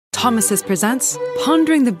Thomas's presents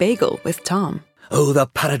Pondering the Bagel with Tom. Oh, the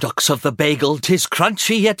paradox of the bagel. 'Tis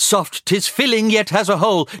crunchy yet soft, 'tis filling yet has a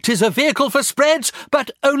hole. 'Tis a vehicle for spreads,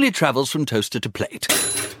 but only travels from toaster to plate.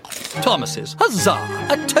 Thomas's, huzzah!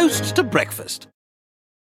 A toast to breakfast.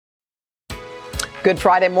 Good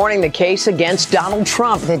Friday morning. The case against Donald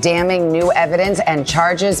Trump. The damning new evidence and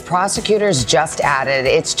charges prosecutors just added.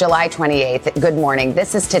 It's July 28th. Good morning.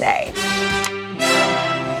 This is Today.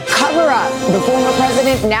 Cover up. The former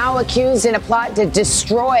president now accused in a plot to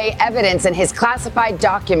destroy evidence in his classified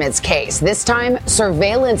documents case. This time,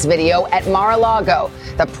 surveillance video at Mar-a-Lago.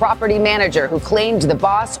 The property manager who claimed the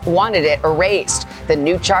boss wanted it erased. The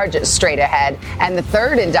new charges straight ahead. And the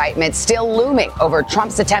third indictment still looming over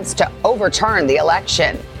Trump's attempts to overturn the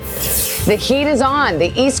election. The heat is on.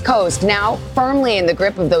 The East Coast now firmly in the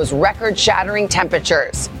grip of those record-shattering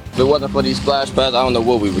temperatures. If it wasn't for these splash pads, I don't know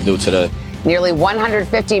what we would do today. Nearly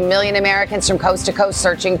 150 million Americans from coast to coast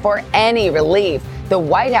searching for any relief. The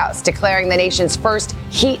White House declaring the nation's first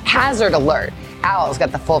heat hazard alert. Al's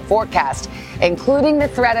got the full forecast, including the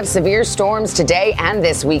threat of severe storms today and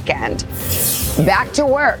this weekend. Back to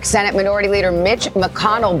work. Senate Minority Leader Mitch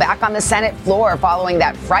McConnell back on the Senate floor following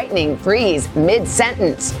that frightening freeze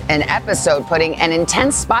mid-sentence. An episode putting an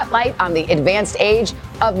intense spotlight on the advanced age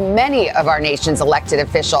of many of our nation's elected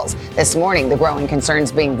officials. This morning, the growing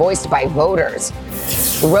concerns being voiced by voters.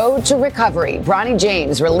 Road to recovery. Bronny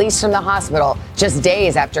James released from the hospital just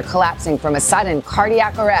days after collapsing from a sudden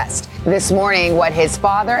cardiac arrest. This morning, what his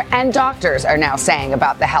father and doctors are now saying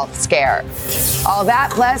about the health scare. All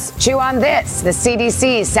that plus chew on this. The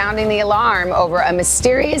CDC sounding the alarm over a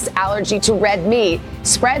mysterious allergy to red meat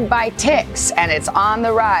spread by ticks, and it's on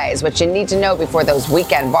the rise, which you need to know before those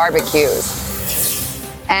weekend barbecues.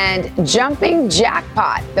 And jumping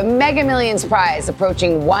jackpot, the Mega Millions prize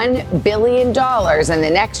approaching $1 billion in the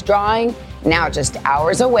next drawing, now just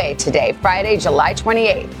hours away today, Friday, July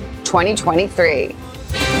 28th, 2023.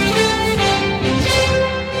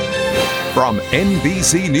 From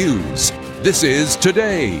NBC News, this is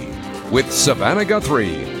Today with Savannah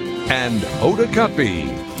Guthrie and Hoda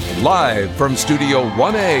Kotb, live from Studio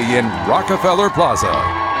 1A in Rockefeller Plaza.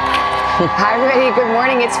 Hi, everybody. Good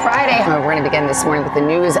morning. It's Friday. We're going to begin this morning with the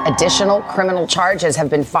news. Additional criminal charges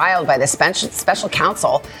have been filed by the special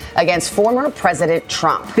counsel against former President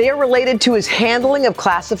Trump. They are related to his handling of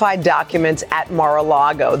classified documents at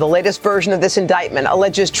Mar-a-Lago. The latest version of this indictment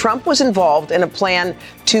alleges Trump was involved in a plan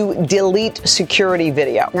to delete security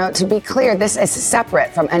video. Now, to be clear, this is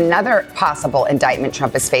separate from another possible indictment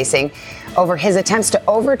Trump is facing over his attempts to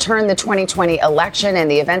overturn the 2020 election and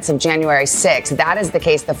the events of January 6th. That is the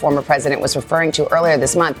case the former president was referring to earlier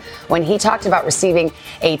this month when he talked about receiving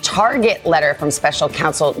a target letter from special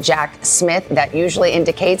counsel Jack Smith that usually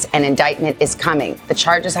indicates an indictment is coming. The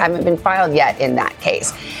charges haven't been filed yet in that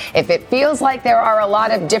case. If it feels like there are a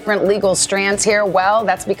lot of different legal strands here, well,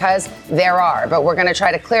 that's because there are. But we're going to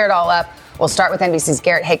try to clear it all up. We'll start with NBC's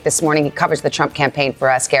Garrett Hake this morning. He covers the Trump campaign for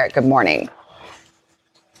us. Garrett, good morning.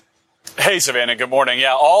 Hey, Savannah. Good morning.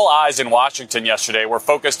 Yeah, all eyes in Washington yesterday were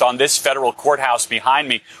focused on this federal courthouse behind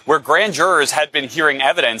me, where grand jurors had been hearing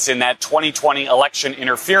evidence in that 2020 election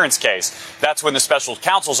interference case. That's when the special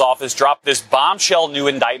counsel's office dropped this bombshell new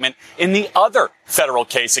indictment in the other federal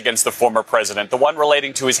case against the former president, the one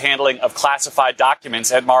relating to his handling of classified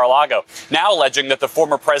documents at Mar-a-Lago, now alleging that the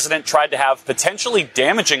former president tried to have potentially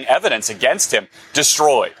damaging evidence against him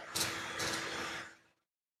destroyed.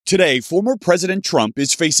 Today, former President Trump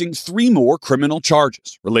is facing 3 more criminal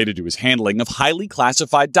charges related to his handling of highly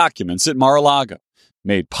classified documents at Mar-a-Lago,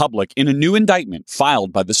 made public in a new indictment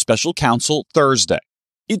filed by the special counsel Thursday.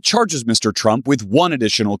 It charges Mr. Trump with 1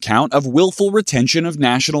 additional count of willful retention of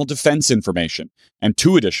national defense information and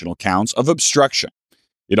 2 additional counts of obstruction.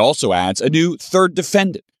 It also adds a new third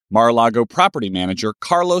defendant, Mar-a-Lago property manager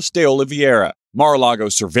Carlos de Oliveira. Mar-a-Lago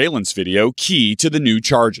surveillance video key to the new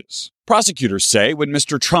charges. Prosecutors say when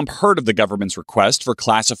Mr. Trump heard of the government's request for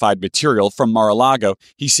classified material from Mar-a-Lago,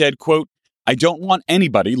 he said, quote, "I don't want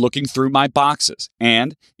anybody looking through my boxes.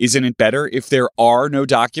 And isn't it better if there are no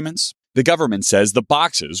documents?" The government says the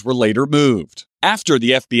boxes were later moved. After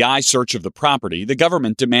the FBI search of the property, the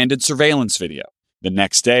government demanded surveillance video. The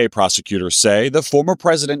next day, prosecutors say the former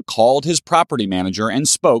president called his property manager and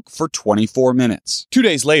spoke for 24 minutes. 2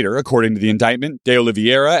 days later, according to the indictment, de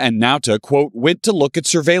Oliveira and Nauta, quote, went to look at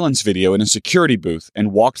surveillance video in a security booth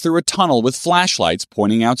and walked through a tunnel with flashlights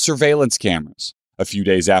pointing out surveillance cameras. A few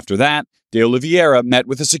days after that, de Oliveira met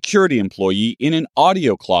with a security employee in an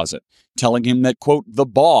audio closet, telling him that, quote, the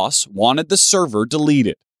boss wanted the server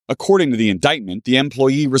deleted. According to the indictment, the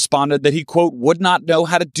employee responded that he, quote, would not know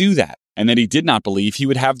how to do that, and that he did not believe he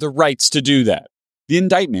would have the rights to do that. The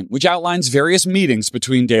indictment, which outlines various meetings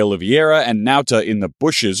between De Oliveira and Nauta in the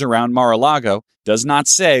bushes around Mar-a-Lago, does not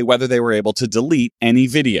say whether they were able to delete any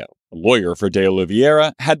video. A lawyer for De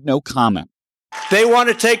Oliveira had no comment. They want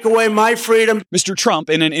to take away my freedom. Mr. Trump,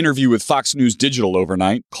 in an interview with Fox News Digital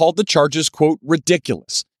overnight, called the charges, quote,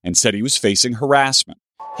 ridiculous, and said he was facing harassment.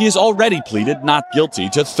 He has already pleaded not guilty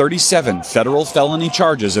to 37 federal felony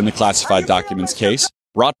charges in the classified documents case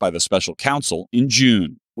brought by the special counsel in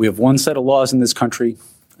June. We have one set of laws in this country,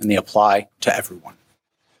 and they apply to everyone.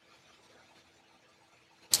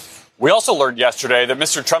 We also learned yesterday that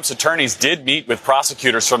Mr. Trump's attorneys did meet with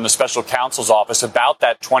prosecutors from the special counsel's office about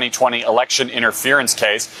that 2020 election interference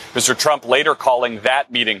case. Mr. Trump later calling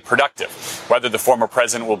that meeting productive. Whether the former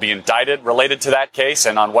president will be indicted related to that case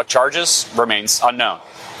and on what charges remains unknown.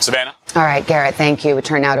 Savannah? All right, Garrett, thank you. We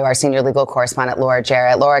turn now to our senior legal correspondent, Laura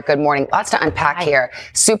Jarrett. Laura, good morning. Lots to unpack here.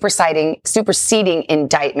 Superseding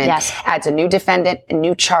indictment adds a new defendant and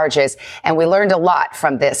new charges. And we learned a lot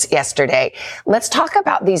from this yesterday. Let's talk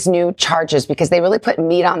about these new charges because they really put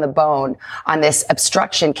meat on the bone on this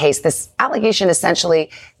obstruction case. This allegation essentially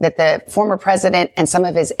that the former president and some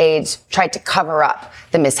of his aides tried to cover up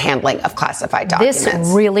the mishandling of classified documents.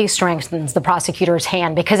 This really strengthens the prosecutor's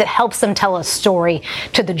hand because it helps them tell a story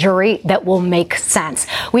to the jury that will make sense.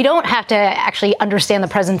 We don't have to actually understand the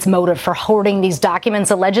president's motive for hoarding these documents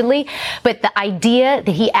allegedly, but the idea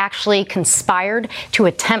that he actually conspired to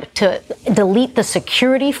attempt to delete the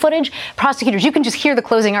security footage, prosecutors, you can just hear the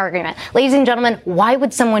closing argument. Ladies and gentlemen, why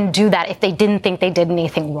would someone do that if they didn't think they did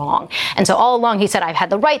anything wrong? And so all along he said, I've had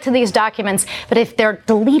the right to these documents, but if they're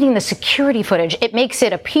deleting the security footage, it makes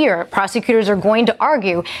it appear prosecutors are going to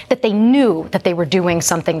argue that they knew that they were doing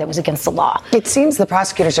something that was against the law. It seems the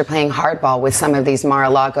prosecutors are playing hardball with some of these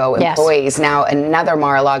Mar-a-Lago employees. Now, another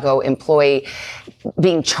Mar-a-Lago employee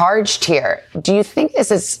being charged here. Do you think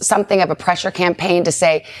this is something of a pressure campaign to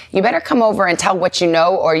say, you better come over and tell what you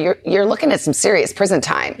know, or you're looking at some serious prison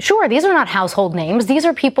time? Sure. These are not household names. These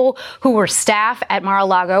are people who were staff at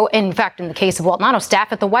Mar-a-Lago. In fact, in the case of Waltonado,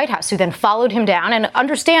 staff at the White House, who then followed him down. And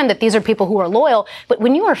understand that these are people who are loyal. But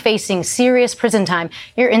when you are facing serious prison time,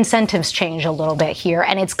 your incentives change a little bit here.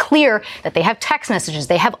 And it's clear that they have text messages,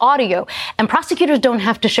 they have audio, and prosecutors don't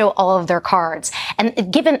have to show all of their cards.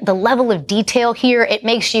 And given the level of detail here, it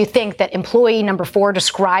makes you think that employee number 4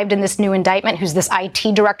 described in this new indictment, who's this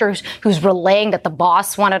IT director who's relaying that the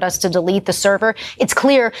boss wanted us to delete the server, it's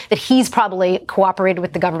clear that he's probably cooperated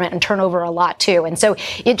with the government and turned over a lot too. And so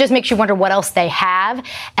it just makes you wonder what else they have.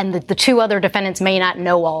 And the 2 other defendants may not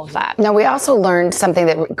know all of that. Now, we also learned something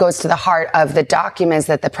that goes to the heart of the documents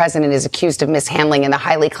that the president is accused of mishandling and the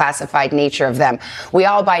highly classified nature of them. We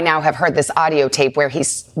all by now have heard this audio tape where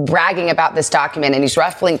he's bragging about this document and he's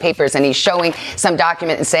ruffling papers and he's showing some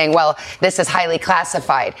document and saying, well, this is highly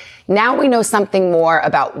classified. Now we know something more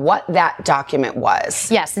about what that document was.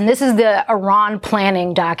 Yes, and this is the Iran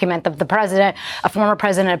planning document that the president, a former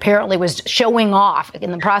president, apparently was showing off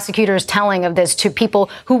in the prosecutor's telling of this to people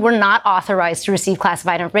who were not authorized to receive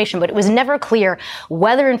classified information. But it was never clear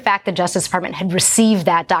whether, in fact, the Justice Department had received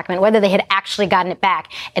that document, whether they had actually gotten it back.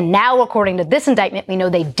 And now, according to this indictment, we know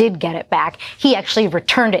they did get it back. He actually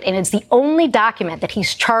returned it. And it's the only document that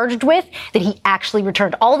he's charged with that he actually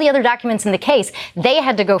returned. All the other documents in the case, they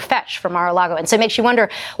had to go fetch from Mar-a-Lago. And so it makes you wonder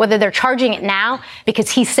whether they're charging it now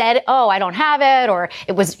because he said, oh, I don't have it, or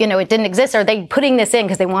it was, it didn't exist. Or are they putting this in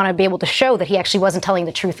because they want to be able to show that he actually wasn't telling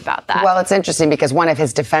the truth about that? Well, it's interesting because one of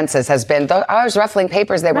his defenses has been, I was ruffling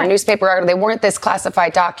papers. They were newspaper articles. They weren't this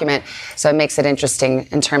classified document. So it makes it interesting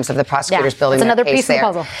in terms of the prosecutors building that's their another case piece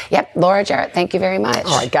of the puzzle. Yep. Laura Jarrett, thank you very much.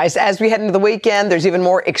 All right, guys, as we head into the weekend, there's even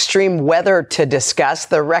more extreme weather to discuss.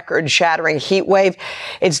 The record-shattering heat wave.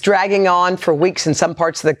 It's dragging on for weeks in some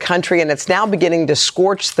parts of the country, and it's now beginning to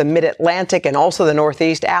scorch the mid-Atlantic and also the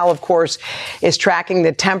Northeast. Al, of course, is tracking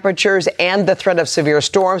the temperatures and the threat of severe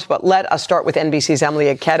storms. But let us start with NBC's Emily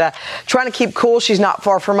Aketa. Trying to keep cool. She's not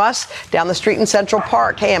far from us down the street in Central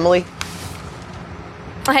Park. Hey, Emily.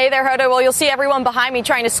 Hey there, Hoda. Well, you'll see everyone behind me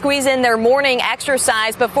trying to squeeze in their morning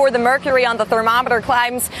exercise before the mercury on the thermometer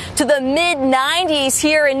climbs to the mid-90s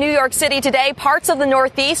here in New York City today. Parts of the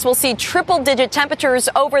Northeast will see triple-digit temperatures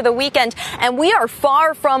over the weekend, and we are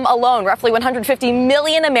far from alone. Roughly 150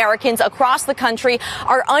 million Americans across the country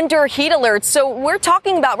are under heat alerts. So we're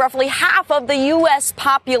talking about roughly half of the U.S.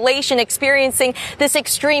 population experiencing this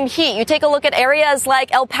extreme heat. You take a look at areas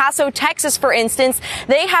like El Paso, Texas, for instance.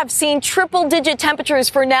 They have seen triple-digit temperatures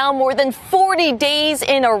for now more than 40 days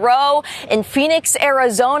in a row. In Phoenix,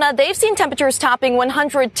 Arizona, they've seen temperatures topping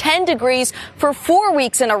 110 degrees for 4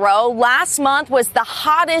 weeks in a row. Last month was the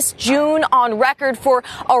hottest June on record for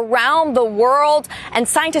around the world. And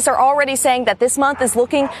scientists are already saying that this month is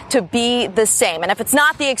looking to be the same. And if it's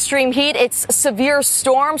not the extreme heat, it's severe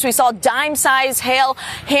storms. We saw dime-sized hail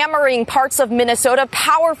hammering parts of Minnesota,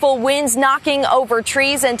 powerful winds knocking over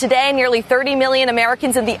trees. And today, nearly 30 million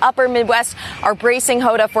Americans in the upper Midwest are bracing,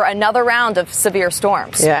 Hoda, for another round of severe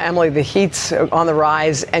storms. Yeah, Emily, the heat's on the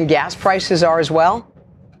rise and gas prices are as well.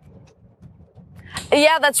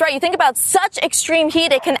 Yeah, that's right. You think about such extreme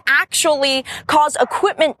heat, it can actually cause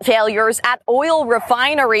equipment failures at oil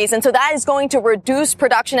refineries. And so that is going to reduce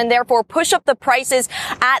production and therefore push up the prices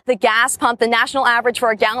at the gas pump. The national average for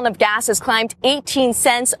a gallon of gas has climbed 18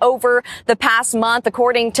 cents over the past month,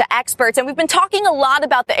 according to experts. And we've been talking a lot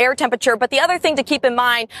about the air temperature, but the other thing to keep in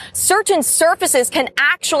mind, certain surfaces can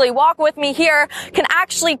actually, walk with me here, can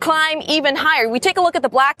actually climb even higher. We take a look at the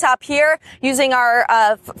blacktop here using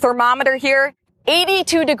our thermometer here.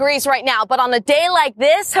 82 degrees right now, but on a day like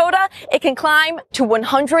this, Hoda, it can climb to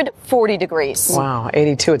 140 degrees. Wow,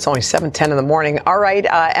 82. It's only 7:10 in the morning. All right,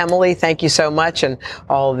 Emily, thank you so much. And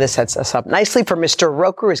all of this sets us up nicely for Mr.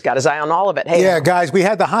 Roker, who's got his eye on all of it. Hey, yeah, guys, we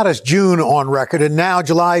had the hottest June on record, and now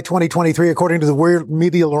July 2023, according to the World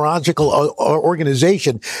Meteorological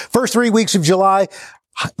Organization, first 3 weeks of July,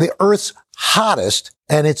 the Earth's hottest,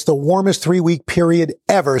 and it's the warmest 3-week period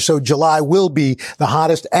ever. So July will be the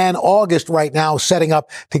hottest, and August right now setting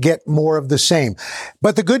up to get more of the same.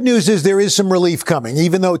 But the good news is there is some relief coming,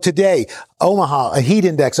 even though today, Omaha, a heat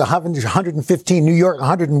index, 115, New York,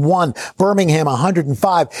 101, Birmingham,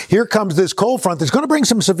 105. Here comes this cold front that's going to bring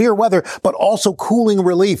some severe weather, but also cooling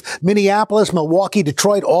relief. Minneapolis, Milwaukee,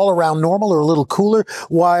 Detroit, all around normal or a little cooler.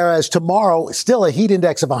 Whereas tomorrow, still a heat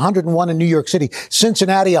index of 101 in New York City,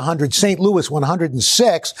 Cincinnati, 100, St. Louis, 106.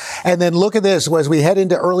 And then look at this, as we head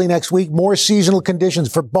into early next week, more seasonal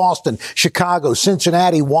conditions for Boston, Chicago,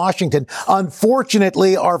 Cincinnati, Washington.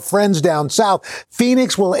 Unfortunately, our friends down south,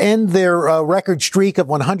 Phoenix will end their record streak of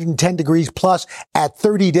 110 degrees plus at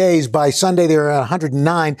 30 days. By Sunday, they're at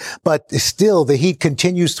 109, but still the heat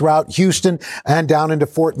continues throughout Houston and down into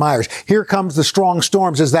Fort Myers. Here comes the strong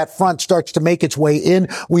storms as that front starts to make its way in.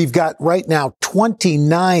 We've got right now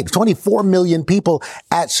 24 million people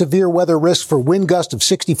at severe weather risk for wind gusts of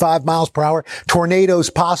 65 miles per hour, tornadoes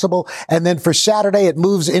possible. And then for Saturday, it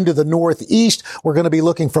moves into the northeast. We're going to be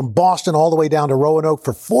looking from Boston all the way down to Roanoke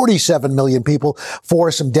for 47 million people for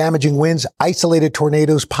some damaging winds, isolated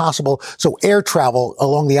tornadoes possible. So air travel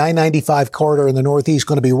along the I-95 corridor in the northeast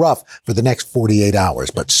going to be rough for the next 48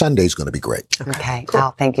 hours, but Sunday's going to be great. Okay. Cool.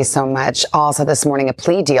 Al, thank you so much. Also this morning, a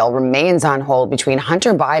plea deal remains on hold between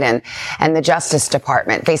Hunter Biden and the Justice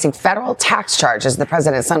Department, facing federal tax charges. The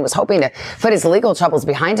president's son was hoping to put his legal troubles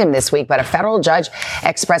behind him this week, but a federal judge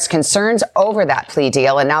expressed concerns over that plea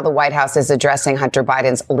deal. And now the White House is addressing Hunter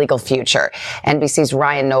Biden's legal future. NBC's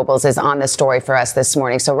Ryan Nobles is on the story for us this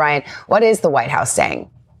morning. So Ryan, what is the White House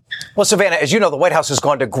saying? Well, Savannah, as you know, the White House has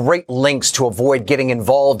gone to great lengths to avoid getting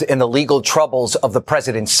involved in the legal troubles of the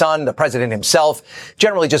president's son. The president himself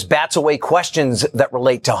generally just bats away questions that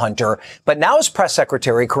relate to Hunter. But now his press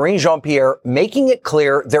secretary, Karine Jean-Pierre, making it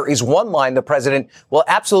clear there is one line the president will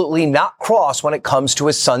absolutely not cross when it comes to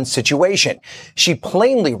his son's situation. She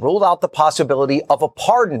plainly ruled out the possibility of a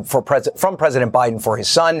pardon from President Biden for his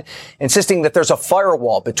son, insisting that there's a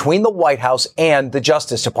firewall between the White House and the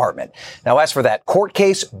Justice Department. Now, as for that court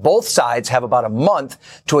case, both sides have about a month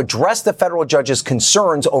to address the federal judge's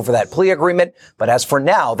concerns over that plea agreement. But as for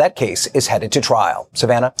now, that case is headed to trial.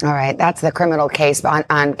 Savannah? All right. That's the criminal case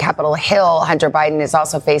on Capitol Hill. Hunter Biden is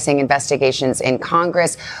also facing investigations in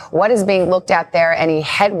Congress. What is being looked at there? Any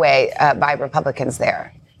headway by Republicans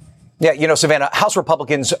there? Yeah, you know, Savannah, House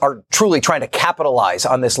Republicans are truly trying to capitalize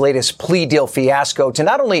on this latest plea deal fiasco to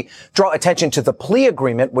not only draw attention to the plea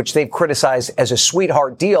agreement, which they've criticized as a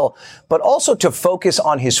sweetheart deal, but also to focus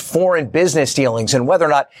on his foreign business dealings and whether or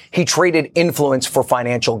not he traded influence for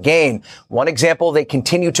financial gain. One example they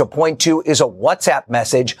continue to point to is a WhatsApp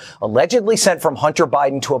message allegedly sent from Hunter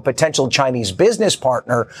Biden to a potential Chinese business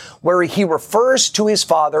partner where he refers to his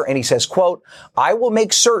father and he says, quote, "I will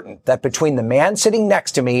make certain that between the man sitting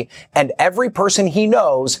next to me and every person he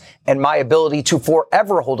knows and my ability to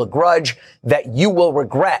forever hold a grudge that you will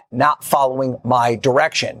regret not following my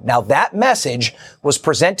direction." Now, that message was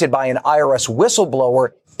presented by an IRS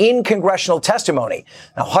whistleblower in congressional testimony.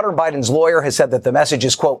 Now, Hunter Biden's lawyer has said that the message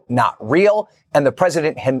is, quote, not real, and the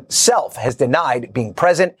president himself has denied being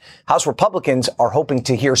present. House Republicans are hoping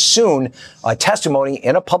to hear soon a testimony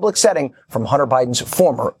in a public setting from Hunter Biden's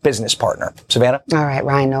former business partner. Savannah? All right,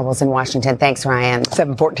 Ryan Noble's in Washington. Thanks, Ryan.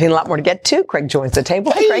 7:14, a lot more to get to. Craig joins the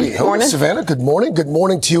table. Hey, Craig, good morning. Savannah, good morning. Good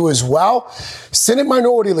morning to you as well. Senate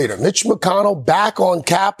Minority Leader Mitch McConnell back on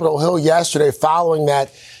Capitol Hill yesterday following that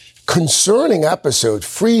concerning episode,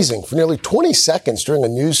 freezing for nearly 20 seconds during a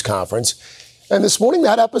news conference. And this morning,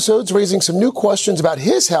 that episode's raising some new questions about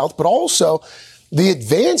his health, but also the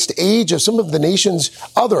advanced age of some of the nation's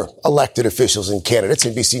other elected officials and candidates.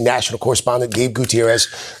 NBC national correspondent Gabe Gutierrez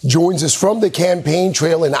joins us from the campaign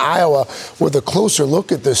trail in Iowa with a closer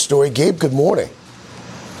look at this story. Gabe, good morning.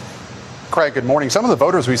 Craig, good morning. Some of the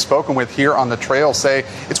voters we've spoken with here on the trail say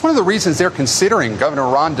it's one of the reasons they're considering Governor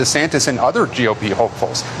Ron DeSantis and other GOP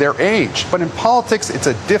hopefuls, their age. But in politics, it's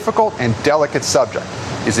a difficult and delicate subject.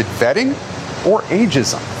 Is it vetting or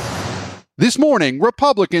ageism? This morning,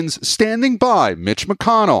 Republicans standing by Mitch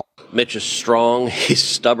McConnell. Mitch is strong. He's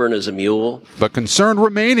stubborn as a mule. But concern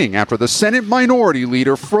remaining after the Senate Minority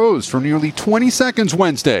Leader froze for nearly 20 seconds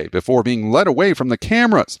Wednesday before being led away from the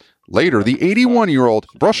cameras. Later, the 81-year-old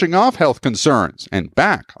brushing off health concerns and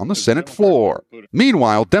back on the Senate floor.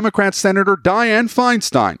 Meanwhile, Democrat Senator Dianne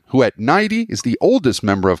Feinstein, who at 90 is the oldest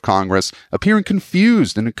member of Congress, appearing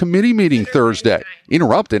confused in a committee meeting Thursday,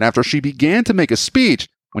 interrupted after she began to make a speech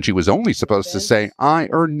when she was only supposed to say aye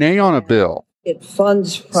or nay on a bill. It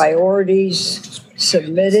funds priorities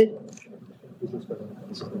submitted.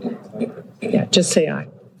 Yeah, just say aye.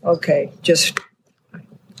 Okay, just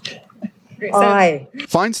aye.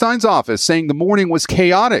 Feinstein's office saying the morning was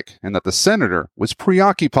chaotic and that the senator was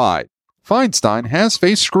preoccupied. Feinstein has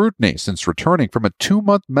faced scrutiny since returning from a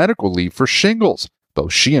 2-month medical leave for shingles.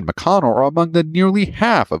 Both she and McConnell are among the nearly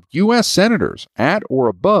half of U.S. senators at or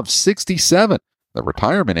above 67, the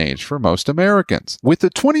retirement age for most Americans. With the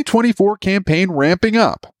 2024 campaign ramping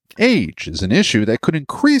up, age is an issue that could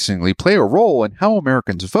increasingly play a role in how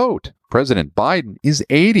Americans vote. President Biden is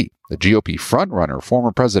 80. The GOP frontrunner,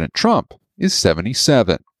 former President Trump, is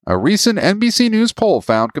 77. A recent NBC News poll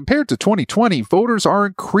found compared to 2020, voters are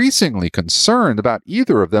increasingly concerned about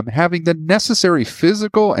either of them having the necessary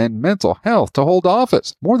physical and mental health to hold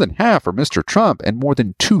office. More than half for Mr. Trump and more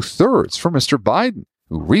than 2/3 for Mr. Biden,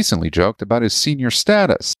 who recently joked about his senior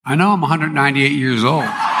status. I know I'm 198 years old.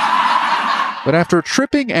 But after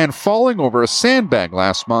tripping and falling over a sandbag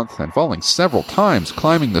last month and falling several times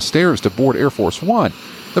climbing the stairs to board Air Force One,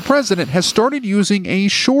 the president has started using a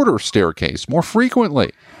shorter staircase more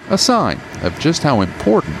frequently, a sign of just how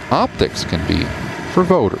important optics can be for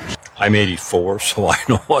voters. I'm 84, so I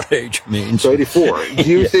know what age means. So 84. Do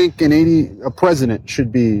you think a president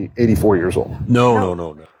should be 84 years old?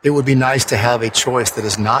 No. It would be nice to have a choice that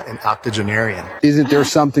is not an octogenarian. Isn't there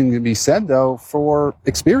something to be said, though, for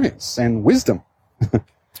experience and wisdom?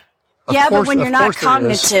 But when you're not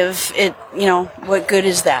cognitive, what good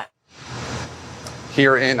is that?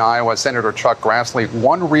 Here in Iowa, Senator Chuck Grassley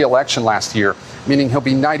won re-election last year, meaning he'll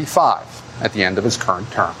be 95 at the end of his current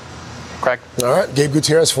term. Craig? All right, Gabe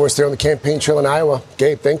Gutierrez for us there on the campaign trail in Iowa.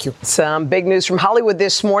 Gabe, thank you. Some big news from Hollywood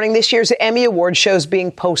this morning. This year's Emmy Award shows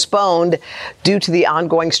being postponed due to the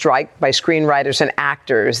ongoing strike by screenwriters and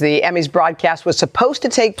actors. The Emmys broadcast was supposed to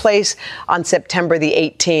take place on September the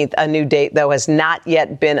 18th. A new date, though, has not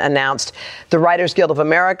yet been announced. The Writers Guild of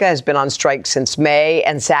America has been on strike since May,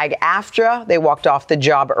 and SAG-AFTRA, they walked off the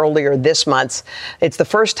job earlier this month. It's the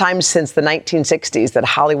first time since the 1960s that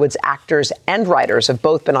Hollywood's actors and writers have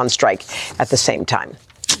both been on strike at the same time.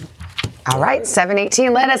 All right,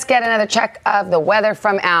 7:18. Let us get another check of the weather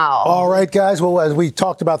from Al. All right, guys. Well, as we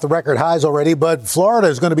talked about the record highs already, but Florida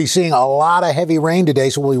is going to be seeing a lot of heavy rain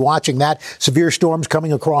today, so we'll be watching that. Severe storms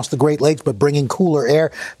coming across the Great Lakes, but bringing cooler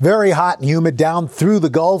air. Very hot and humid down through the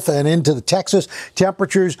Gulf and into the Texas.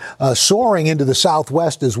 Temperatures soaring into the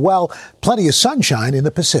Southwest as well. Plenty of sunshine in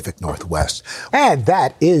the Pacific Northwest. And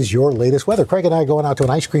that is your latest weather. Craig and I are going out to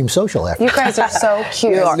an ice cream social after. You guys are so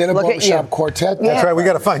cute. Look at you. Quartet. That's right. We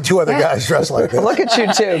got to find two other guys dressed like that. Look at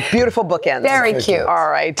you, too. Beautiful bookends. Very cute. All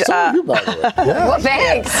right. Well,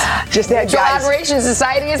 thanks. Just that, guys. Collaboration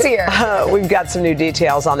Society is here. We've got some new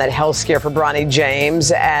details on that health scare for Bronny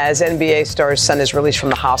James as NBA star's son is released from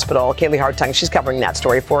the hospital. Kaylee Hartung, she's covering that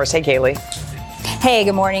story for us. Hey, Kaylee. Hey,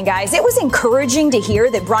 good morning, guys. It was encouraging to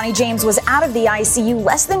hear that Bronny James was out of the ICU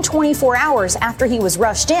less than 24 hours after he was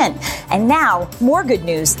rushed in. And now, more good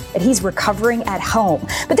news that he's recovering at home.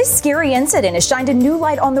 But this scary incident has shined a new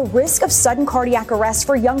light on the risk of sudden cardiac arrest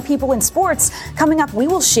for young people in sports. Coming up, we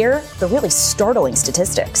will share the really startling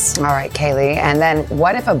statistics. All right, Kaylee. And then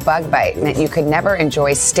what if a bug bite meant you could never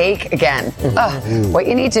enjoy steak again? What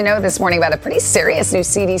you need to know this morning about a pretty serious new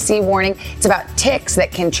CDC warning. It's about ticks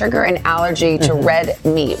that can trigger an allergy to red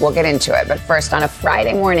meat. We'll get into it. But first, on a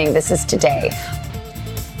Friday morning, this is Today.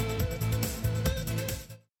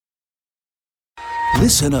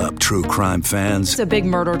 Listen up, true crime fans. It's a big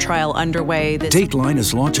murder trial underway. Dateline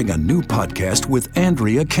is launching a new podcast with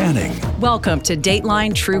Andrea Canning. Welcome to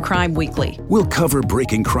Dateline True Crime Weekly. We'll cover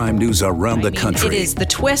breaking crime news around the country. It is the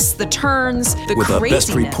twists, the turns, the with craziness.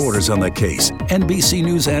 the best reporters on the case, NBC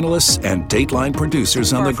News analysts, and Dateline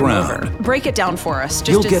producers on the ground. Over. Break it down for us.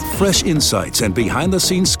 You'll get fresh insights and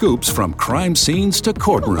behind-the-scenes scoops from crime scenes to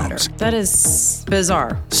courtrooms. That is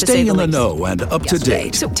bizarre. Stay in the know and up to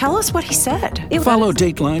date. So tell us what he said. Follow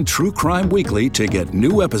Dateline True Crime Weekly to get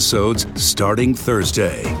new episodes starting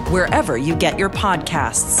Thursday. Wherever you get your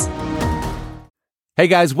podcasts. Hey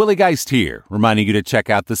guys, Willie Geist here, reminding you to check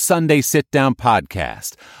out the Sunday Sit Down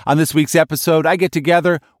podcast. On this week's episode, I get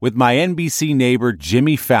together with my NBC neighbor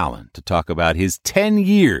Jimmy Fallon to talk about his 10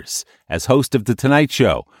 years as host of The Tonight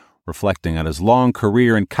Show, reflecting on his long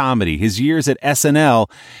career in comedy, his years at SNL,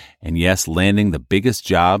 and yes, landing the biggest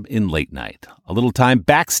job in late night. A little time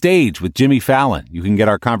backstage with Jimmy Fallon. You can get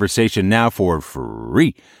our conversation now for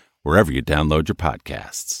free wherever you download your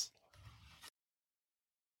podcasts.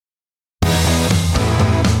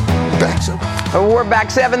 We're back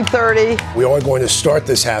 7:30. We are going to start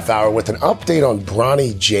this half hour with an update on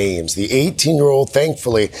Bronny James, the 18-year-old,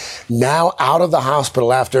 thankfully, now out of the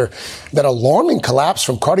hospital after that alarming collapse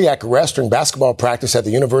from cardiac arrest during basketball practice at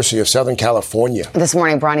the University of Southern California. This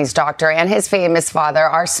morning, Bronny's doctor and his famous father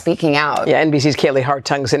are speaking out. Yeah, NBC's Kaylee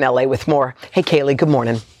Hartung's in L.A. with more. Hey, Kaylee, good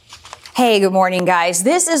morning. Hey, good morning, guys.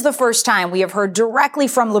 This is the first time we have heard directly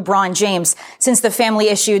from LeBron James since the family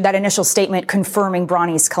issued that initial statement confirming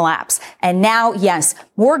Bronny's collapse. And now, yes,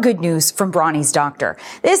 more good news from Bronny's doctor.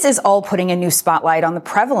 This is all putting a new spotlight on the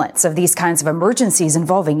prevalence of these kinds of emergencies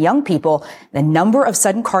involving young people. The number of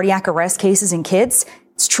sudden cardiac arrest cases in kids,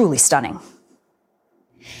 it's truly stunning.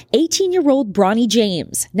 18-year-old Bronny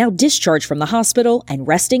James, now discharged from the hospital and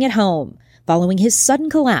resting at home, following his sudden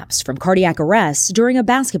collapse from cardiac arrest during a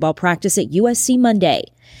basketball practice at USC Monday.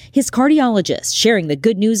 His cardiologist sharing the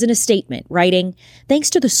good news in a statement, writing, "Thanks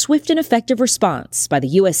to the swift and effective response by the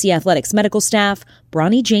USC Athletics medical staff,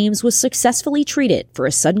 Bronny James was successfully treated for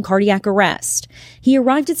a sudden cardiac arrest. He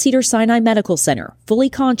arrived at Cedars-Sinai Medical Center, fully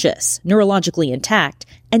conscious, neurologically intact,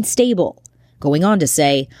 and stable." Going on to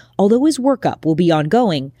say, although his workup will be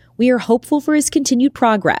ongoing, we are hopeful for his continued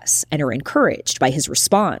progress and are encouraged by his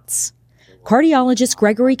response. Cardiologist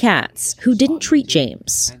Gregory Katz, who didn't treat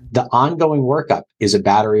James. The ongoing workup is a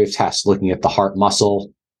battery of tests looking at the heart muscle,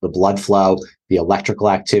 the blood flow, the electrical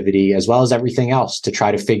activity, as well as everything else to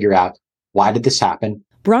try to figure out why did this happen.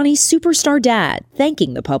 Bronny's superstar dad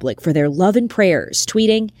thanking the public for their love and prayers,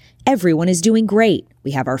 tweeting, "Everyone is doing great.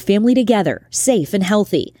 We have our family together, safe and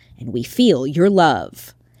healthy, and we feel your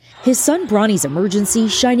love." His son Bronny's emergency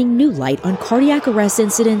shining new light on cardiac arrest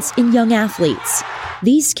incidents in young athletes.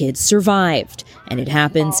 These kids survived, and it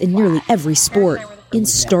happens in nearly every sport, in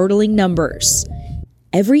startling numbers.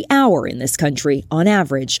 Every hour in this country, on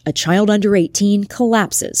average, a child under 18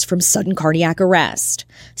 collapses from sudden cardiac arrest.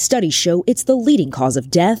 Studies show it's the leading cause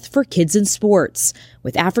of death for kids in sports,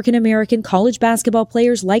 with African-American college basketball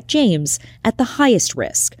players like James at the highest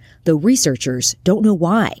risk, though researchers don't know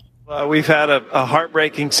why. We've had a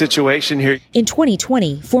heartbreaking situation here. In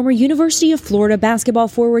 2020, former University of Florida basketball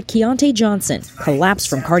forward Keontae Johnson collapsed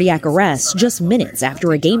from cardiac arrest just minutes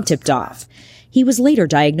after a game tipped off. He was later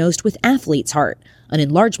diagnosed with athlete's heart, an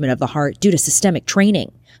enlargement of the heart due to systemic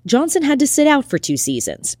training. Johnson had to sit out for 2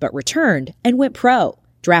 seasons, but returned and went pro,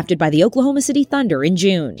 drafted by the Oklahoma City Thunder in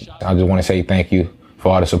June. I just want to say thank you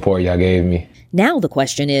for all the support y'all gave me. Now the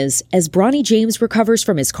question is, as Bronny James recovers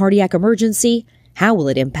from his cardiac emergency, how will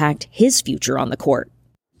it impact his future on the court?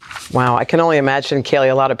 Wow, I can only imagine,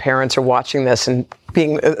 Kaylee, a lot of parents are watching this and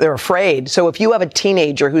they're afraid. So if you have a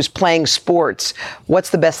teenager who's playing sports, what's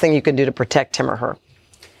the best thing you can do to protect him or her?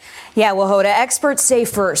 Yeah, well, Hoda, experts say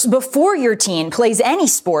first, before your teen plays any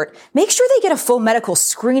sport, make sure they get a full medical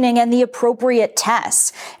screening and the appropriate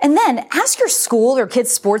tests. And then ask your school or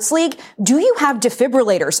kids' sports league, do you have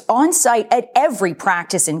defibrillators on site at every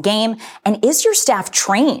practice and game? And is your staff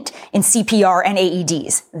trained in CPR and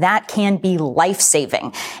AEDs? That can be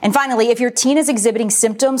life-saving. And finally, if your teen is exhibiting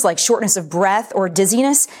symptoms like shortness of breath or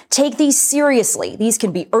dizziness, take these seriously. These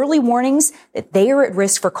can be early warnings that they are at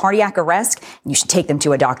risk for cardiac arrest, and you should take them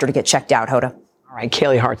to a doctor to get checked out, Hoda. All right,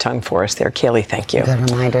 Kaylee Hartung for us there. Kaylee, thank you.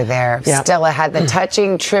 Good reminder there. Yep. Still ahead, the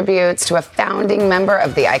touching tributes to a founding member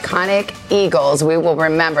of the iconic Eagles. We will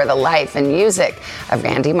remember the life and music of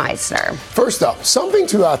Randy Meisner. First up, something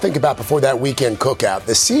to think about before that weekend cookout.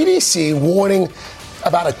 The CDC warning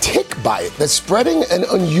about a tick bite that's spreading an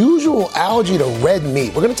unusual allergy to red meat.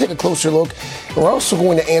 We're going to take a closer look, and we're also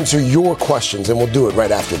going to answer your questions, and we'll do it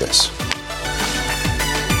right after this.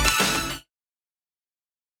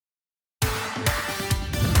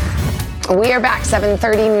 We are back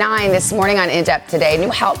 7:39 this morning on In Depth Today.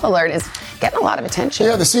 New health alert is getting a lot of attention.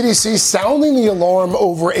 Yeah, the CDC sounding the alarm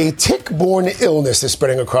over a tick-borne illness that's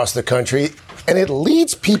spreading across the country, and it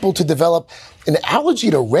leads people to develop an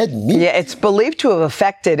allergy to red meat. Yeah, it's believed to have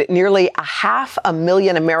affected nearly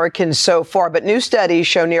 500,000 Americans so far, but new studies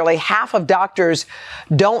show nearly half of doctors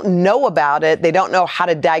don't know about it. They don't know how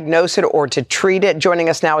to diagnose it or to treat it. Joining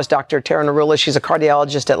us now is Dr. Tara Narula. She's a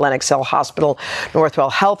cardiologist at Lenox Hill Hospital,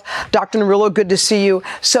 Northwell Health. Dr. Narula, good to see you.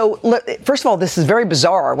 So, first of all, this is very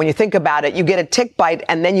bizarre. When you think about it, you get a tick bite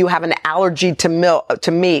and then you have an allergy to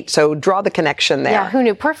meat. So draw the connection there. Yeah, who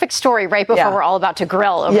knew? Perfect story right before we're all about to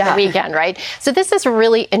grill over the weekend, right? So this is a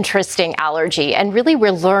really interesting allergy, and really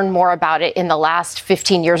we'll learn more about it in the last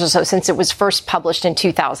 15 years or so since it was first published in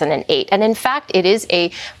 2008. And in fact, it is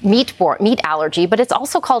a meat allergy, but it's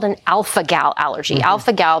also called an alpha-gal allergy. Mm-hmm.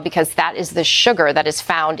 Alpha-gal because that is the sugar that is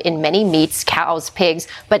found in many meats, cows, pigs,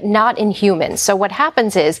 but not in humans. So what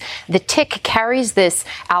happens is the tick carries this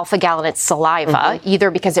alpha-gal in its saliva,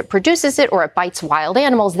 either because it produces it or it bites wild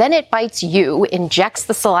animals. Then it bites you, injects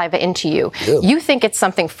the saliva into you. Ew. You think it's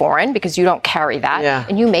something foreign because you don't carry that,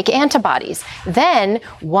 and you make antibodies. Then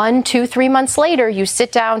 1, 2, 3 months later, you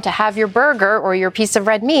sit down to have your burger or your piece of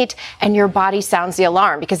red meat, and your body sounds the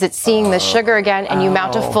alarm because it's seeing the sugar again, and you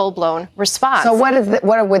mount a full-blown response. So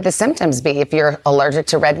what would the symptoms be if you're allergic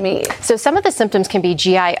to red meat? So some of the symptoms can be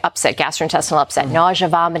GI upset, gastrointestinal upset, nausea,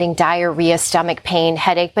 vomiting, diarrhea, stomach pain,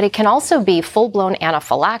 headache, but it can also be full-blown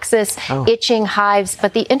anaphylaxis, itching, hives.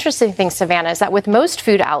 But the interesting thing, Savannah, is that with most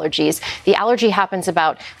food allergies, the allergy happens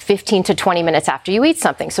about 15 to 20 minutes after you eat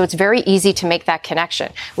something. So it's very easy to make that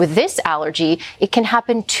connection. With this allergy, it can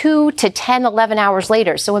happen 2 to 10, 11 hours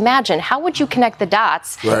later. So imagine, how would you connect the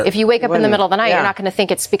dots if you wake up in the middle of the night? You're not going to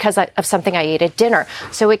think it's because of something I ate at dinner.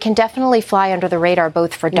 So it can definitely fly under the radar,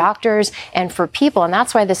 both for doctors and for people. And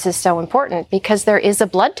that's why this is so important, because there is a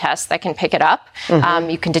blood test that can pick it up.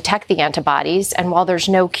 You can detect the antibodies. And while there's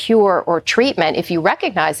no cure or treatment, if you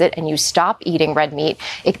recognize it and you stop eating red meat,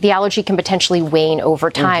 the allergy can potentially wane over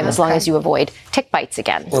time as long as you avoid tick bites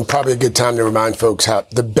again. Well, probably a good time to remind folks how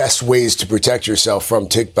the best ways to protect yourself from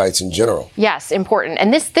tick bites in general. Yes, important.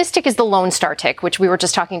 And this tick is the Lone Star tick, which we were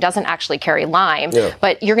just talking doesn't actually carry Lyme,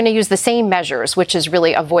 but you're going to use the same measures, which is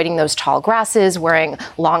really avoiding those tall grasses, wearing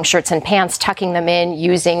long shirts and pants, tucking them in,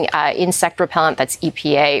 using insect repellent that's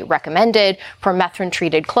EPA recommended,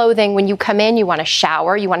 permethrin-treated clothing. When you come in, you want to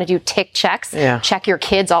shower, you want to do tick checks, check your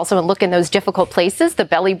kids also and look in those difficult places, the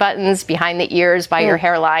belly buttons, behind the ears, by your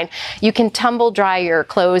hairline. You can tumble dry your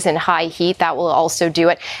clothes in high heat. That will also do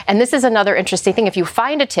it. And this is another interesting thing. If you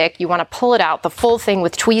find a tick, you want to pull it out, the full thing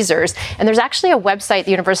with tweezers. And there's actually a website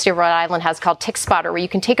the University of Rhode Island has called Tick Spotter, where you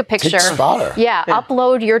can take a picture. Tick Spotter? Yeah,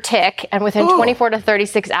 upload your tick, and within 24 to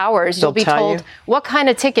 36 hours, you'll be told what kind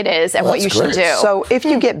of tick it is and what you should do. So if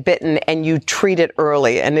you get bitten and you treat it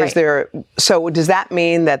early, and so does that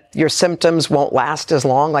mean that your symptoms won't last as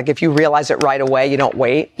long? Like if you realize it right away, you don't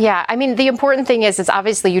wait? Yeah, I mean, the important thing is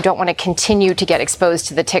obviously you don't want to continue to get exposed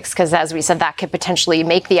to the ticks because, as we said, that could potentially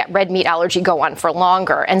make the red meat allergy go on for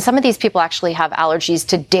longer. And some of these people actually have allergies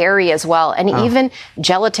to dairy as well, and even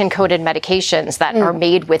gelatin-coated medications that are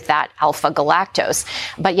made with that alpha-galactose.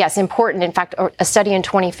 But yes, important. In fact, a study in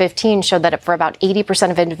 2015 showed that for about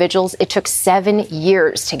 80% of individuals, it took 7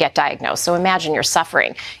 years to get diagnosed. So imagine you're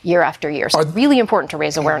suffering year after year. So it's really important to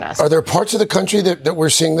raise awareness. Are there parts of the country that we're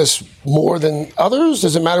seeing this more than others?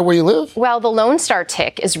 Does it matter where you live? live? Well, the Lone Star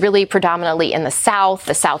tick is really predominantly in the south,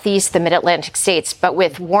 the southeast, the mid-Atlantic states. But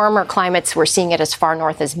with warmer climates, we're seeing it as far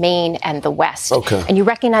north as Maine and the west. Okay. And you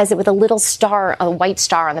recognize it with a little star, a white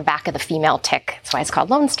star on the back of the female tick. That's why it's called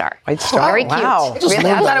Lone Star. White star. Very cute. Wow. Really?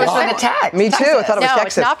 I thought it was from the Texas. Me too. I thought it was no,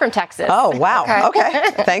 Texas. it's not from Texas. Oh, wow.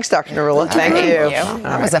 Okay. Thanks, Dr. Narula. Thank you.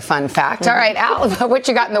 That was a fun fact. All right, Al, what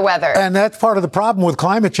you got in the weather? And that's part of the problem with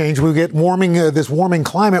climate change. We get this warming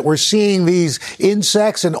climate. We're seeing these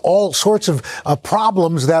insects and all sorts of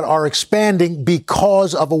problems that are expanding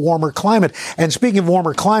because of a warmer climate. And speaking of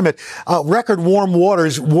warmer climate, record warm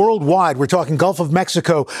waters worldwide. We're talking Gulf of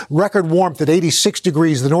Mexico, record warmth at 86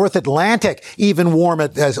 degrees. The North Atlantic even warm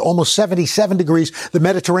at almost 77 degrees. The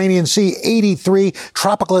Mediterranean Sea, 83.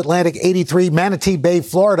 Tropical Atlantic, 83. Manatee Bay,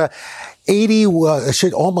 Florida, 80,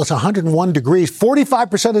 almost 101 degrees.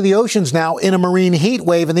 45% of the ocean's now in a marine heat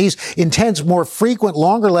wave, and these intense, more frequent,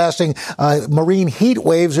 longer-lasting marine heat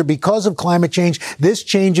waves are because of climate change. This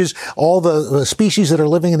changes all the species that are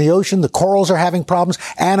living in the ocean. The corals are having problems,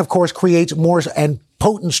 and of course creates more and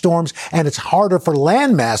potent storms, and it's harder for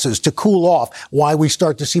land masses to cool off, why we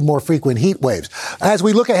start to see more frequent heat waves. As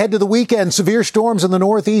we look ahead to the weekend, severe storms in the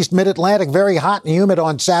northeast, mid-Atlantic, very hot and humid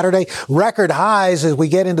on Saturday, record highs as we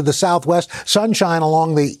get into the southwest, sunshine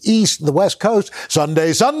along the east, the west coast.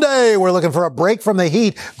 Sunday, we're looking for a break from the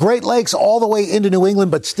heat. Great Lakes all the way into New England,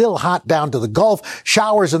 but still hot down to the Gulf.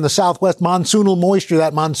 Showers in the southwest, monsoonal moisture.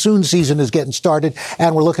 That monsoon season is getting started,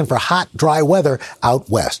 and we're looking for hot, dry weather out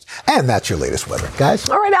west. And that's your latest weather, guys.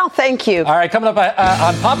 All right, Al, thank you. All right, coming up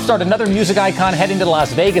on Pop Start, another music icon heading to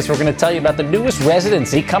Las Vegas. We're going to tell you about the newest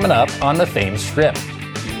residency coming up on the famed Strip.